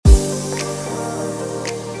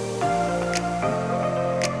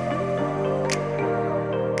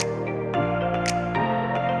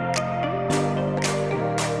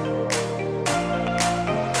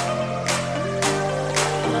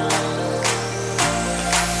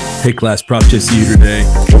Hey class, Prof. Jesse here today.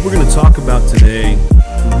 What we're going to talk about today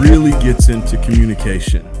really gets into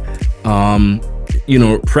communication.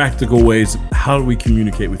 Practical ways, how do we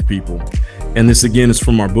communicate with people? And this again is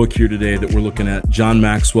from our book here today that we're looking at, John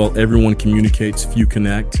Maxwell, Everyone Communicates, Few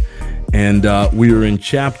Connect. And we are in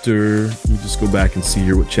chapter, let me just go back and see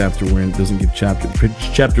here what chapter we're in. It doesn't give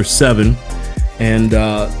chapter 7. And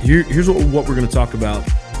here's what we're going to talk about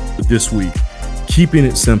this week. Keeping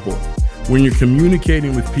it simple. When you're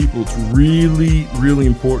communicating with people, it's really, really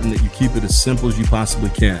important that you keep it as simple as you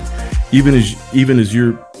possibly can. Even as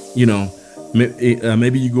you're,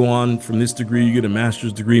 maybe you go on from this degree, you get a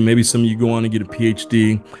master's degree, maybe some of you go on and get a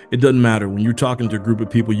PhD. It doesn't matter. When you're talking to a group of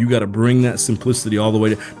people, you got to bring that simplicity all the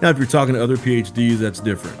way to. Now, if you're talking to other PhDs, that's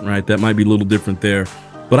different, right? That might be a little different there.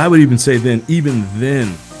 But I would even say even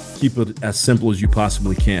then, keep it as simple as you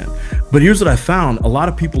possibly can. But here's what I found. A lot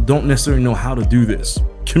of people don't necessarily know how to do this.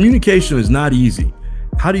 Communication is not easy.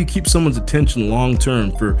 How do you keep someone's attention long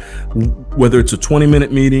term for whether it's a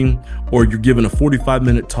 20-minute meeting or you're giving a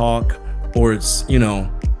 45-minute talk or it's,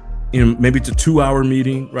 maybe it's a 2-hour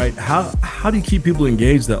meeting, right? How do you keep people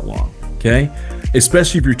engaged that long? Okay.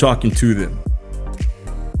 Especially if you're talking to them.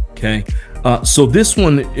 Okay. So this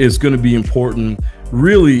one is going to be important.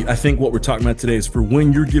 Really, I think what we're talking about today is for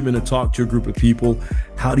when you're giving a talk to a group of people,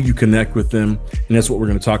 how do you connect with them? And that's what we're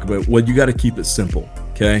going to talk about. Well, you got to keep it simple.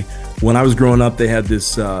 Okay. When I was growing up, they had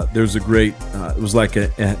this, there's a great, it was like an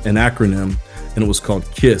acronym, and it was called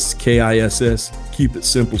KISS, K-I-S-S, keep it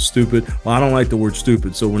simple, stupid. Well, I don't like the word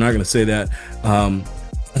stupid, so we're not going to say that.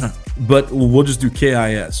 But we'll just do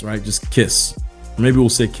K-I-S, right? Just KISS. Maybe we'll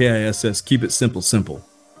say K-I-S-S, keep it simple, simple.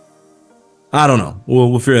 I don't know.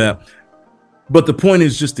 We'll figure that out. But the point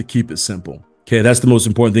is just to keep it simple. Okay, that's the most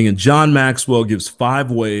important thing. And John Maxwell gives 5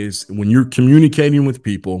 ways when you're communicating with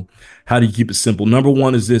people, how do you keep it simple? Number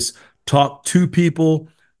 1 is this: talk to people,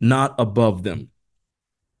 not above them.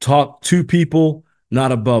 Talk to people,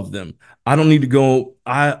 not above them. I don't need to go,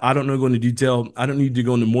 I don't know, go into detail. I don't need to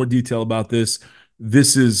go into more detail about this.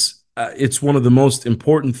 This is, it's one of the most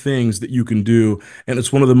important things that you can do. And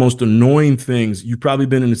it's one of the most annoying things. You've probably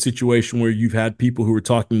been in a situation where you've had people who are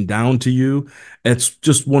talking down to you. It's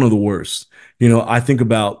just one of the worst. I think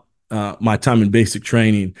about my time in basic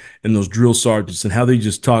training and those drill sergeants and how they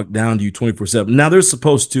just talk down to you 24/7. Now they're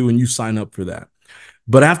supposed to, and you sign up for that.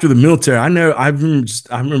 But after the military, I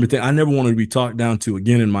remember thinking I never wanted to be talked down to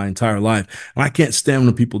again in my entire life. And I can't stand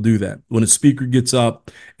when people do that. When a speaker gets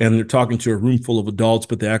up and they're talking to a room full of adults,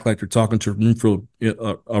 but they act like they're talking to a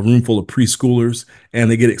room full of preschoolers,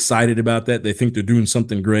 and they get excited about that. They think they're doing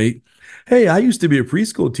something great. Hey, I used to be a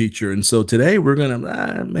preschool teacher, and so today we're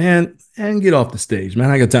gonna, get off the stage, man.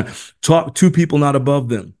 I got time. Talk to people, not above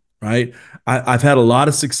them. Right. I've had a lot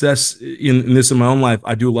of success in this in my own life.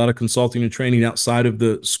 I do a lot of consulting and training outside of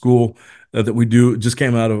the school that we do. Just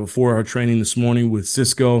came out of a 4-hour training this morning with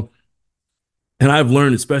Cisco. And I've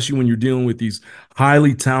learned, especially when you're dealing with these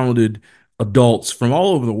highly talented adults from all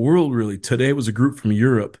over the world, really. Today was a group from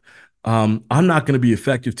Europe. I'm not going to be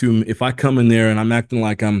effective to them if I come in there and I'm acting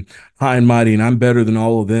like I'm high and mighty and I'm better than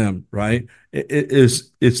all of them. Right.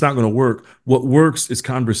 It's not going to work. What works is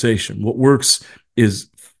conversation. What works is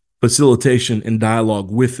facilitation and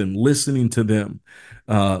dialogue with them, listening to them,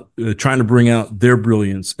 trying to bring out their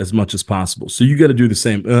brilliance as much as possible. So you got to do the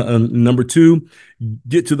same. Number 2,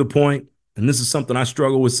 get to the point. And this is something I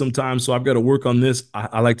struggle with sometimes. So I've got to work on this.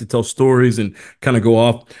 I like to tell stories and kind of go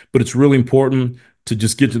off, but it's really important to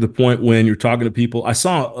just get to the point when you're talking to people. I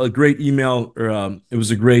saw a great email, or it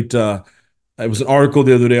was an article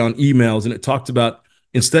the other day on emails, and it talked about,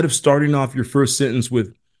 instead of starting off your first sentence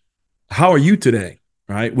with, "How are you today?"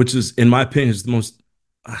 Right, which is, in my opinion, is the most.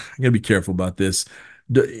 I gotta be careful about this.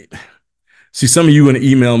 See, some of you are going to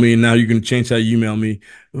email me, and now you're going to change how you email me,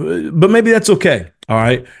 but maybe that's okay. All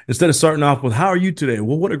right. Instead of starting off with "How are you today?"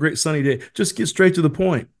 Well, what a great sunny day. Just get straight to the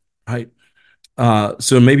point. Right.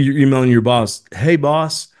 So maybe you're emailing your boss. "Hey,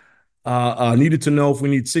 boss, I needed to know if we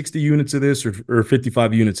need 60 units of this or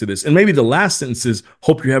 55 units of this." And maybe the last sentence is,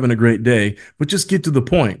 "Hope you're having a great day," but just get to the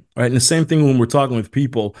point. Right. And the same thing when we're talking with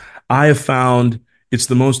people. I have found it's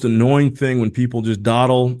the most annoying thing when people just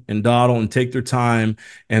dawdle and take their time,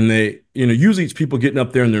 and they, usually it's people getting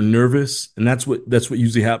up there and they're nervous, and that's what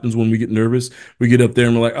usually happens when we get nervous. We get up there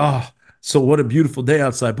and we're like, "Oh, so what a beautiful day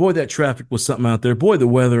outside. Boy, that traffic was something out there. Boy, the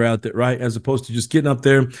weather out there," right? As opposed to just getting up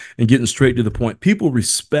there and getting straight to the point. People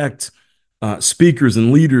respect speakers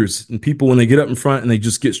and leaders and people when they get up in front and they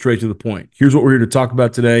just get straight to the point. Here's what we're here to talk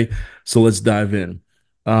about today. So let's dive in.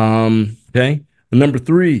 Okay. And number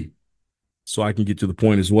 3. So I can get to the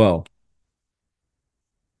point as well.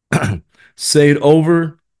 Say it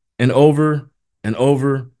over and over and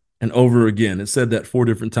over and over again. It said that 4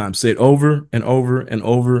 different times. Say it over and over and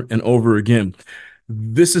over and over again.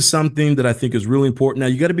 This is something that I think is really important. Now,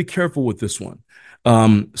 you got to be careful with this one.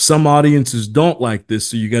 Some audiences don't like this,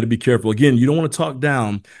 so you got to be careful. Again, you don't want to talk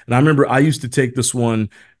down. And I remember I used to take this one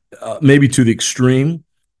maybe to the extreme.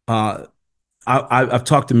 I've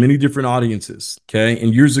talked to many different audiences. Okay.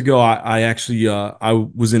 And years ago, I actually, I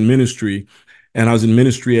was in ministry, and I was in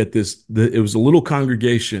ministry at it was a little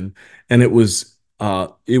congregation, and it was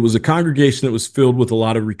a congregation that was filled with a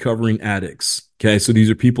lot of recovering addicts. Okay. So these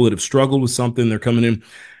are people that have struggled with something. They're coming in.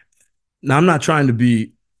 Now, I'm not trying to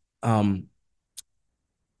be, um,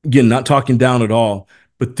 again, not talking down at all,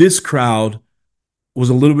 but this crowd was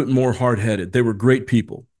a little bit more hard headed. They were great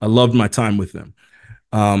people. I loved my time with them.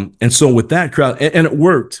 And so with that crowd, and it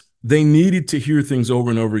worked. They needed to hear things over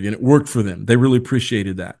and over again. It worked for them. They really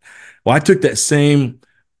appreciated that. Well, I took that same,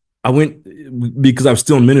 I went because I was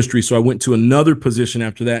still in ministry. So I went to another position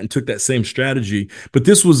after that and took that same strategy. But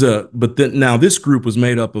now this group was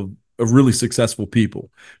made up of really successful people.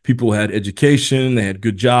 People had education, they had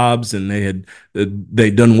good jobs, and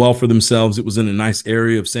they'd done well for themselves. It was in a nice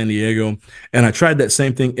area of San Diego. And I tried that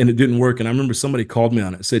same thing and it didn't work. And I remember somebody called me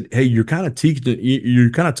on it and said, "Hey, you're kind of teaching, you're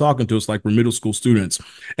kind of talking to us like we're middle school students."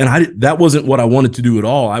 And that wasn't what I wanted to do at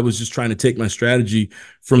all. I was just trying to take my strategy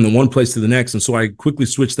from the one place to the next. And so I quickly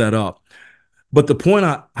switched that up. But the point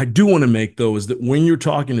I do want to make, though, is that when you're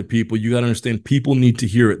talking to people, you got to understand people need to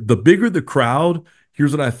hear it. The bigger the crowd,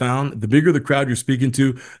 here's what I found: the bigger the crowd you're speaking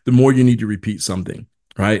to, the more you need to repeat something,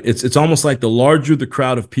 right? It's almost like the larger the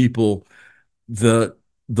crowd of people, the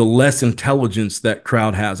less intelligence that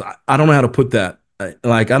crowd has. I don't know how to put that.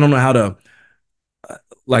 Like, I don't know how to,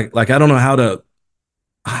 I don't know how to,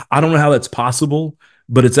 I don't know how that's possible,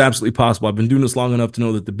 but it's absolutely possible. I've been doing this long enough to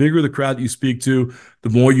know that the bigger the crowd that you speak to, the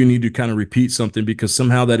more you need to kind of repeat something, because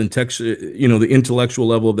somehow the intellectual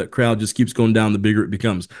level of that crowd just keeps going down the bigger it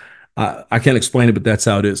becomes. I can't explain it, but that's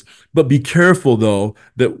how it is. But be careful, though,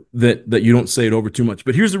 that you don't say it over too much.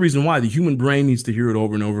 But here's the reason why: the human brain needs to hear it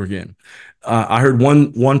over and over again. I heard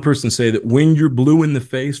one person say that when you're blue in the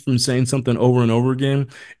face from saying something over and over again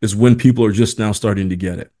is when people are just now starting to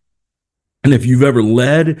get it. And if you've ever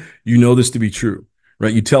led, you know this to be true,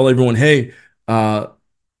 right? You tell everyone, "Hey,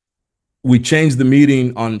 we changed the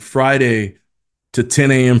meeting on Friday to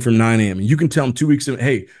 10 a.m. from 9 a.m. And you can tell them 2 weeks,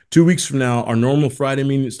 hey, 2 weeks from now, our normal Friday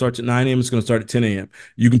meeting starts at 9 a.m. It's going to start at 10 a.m.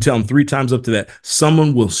 You can tell them 3 times up to that.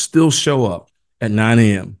 Someone will still show up at 9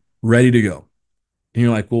 a.m. ready to go. And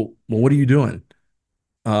you're like, well, what are you doing?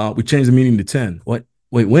 We changed the meeting to 10. What?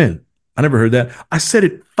 Wait, when? I never heard that. I said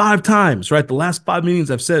it 5 times, right? The last 5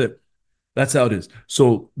 meetings I've said it. That's how it is.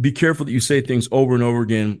 So be careful that you say things over and over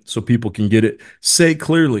again so people can get it. Say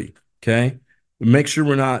clearly, okay? Make sure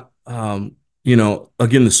we're not,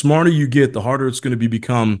 again, the smarter you get, the harder it's going to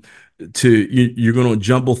become you're going to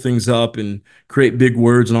jumble things up and create big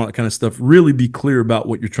words and all that kind of stuff. Really be clear about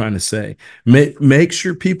what you're trying to say. Make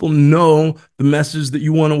sure people know the message that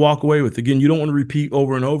you want to walk away with. Again, you don't want to repeat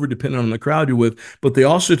over and over depending on the crowd you're with, but they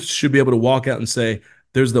also should be able to walk out and say,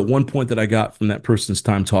 "There's that one point that I got from that person's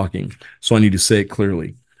time talking, so I need to say it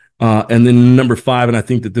clearly." And then number 5, and I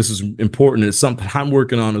think that this is important, it's something I'm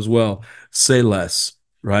working on as well: say less,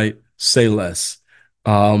 right? Say less.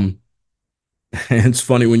 And it's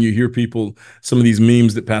funny when you hear people, some of these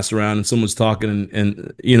memes that pass around and someone's talking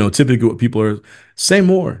and typically what people are, say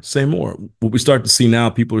more, say more. What we start to see now,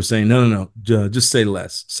 people are saying, no, just say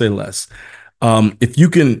less, say less. If you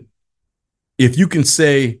can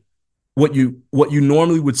say what you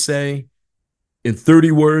normally would say in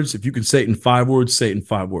 30 words, if you can say it in 5 words, say it in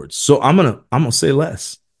 5 words. So I'm gonna say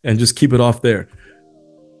less and just keep it off there.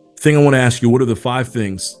 Thing I want to ask you: what are the 5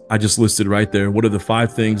 things I just listed right there? What are the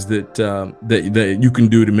 5 things that you can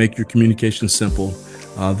do to make your communication simple?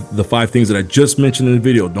 The 5 things that I just mentioned in the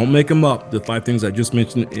video. Don't make them up. The 5 things I just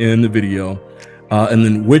mentioned in the video. And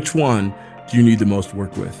then which one do you need the most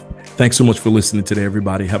work with? Thanks so much for listening today,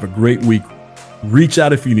 everybody. Have a great week. Reach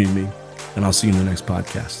out if you need me, and I'll see you in the next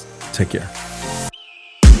podcast. Take care.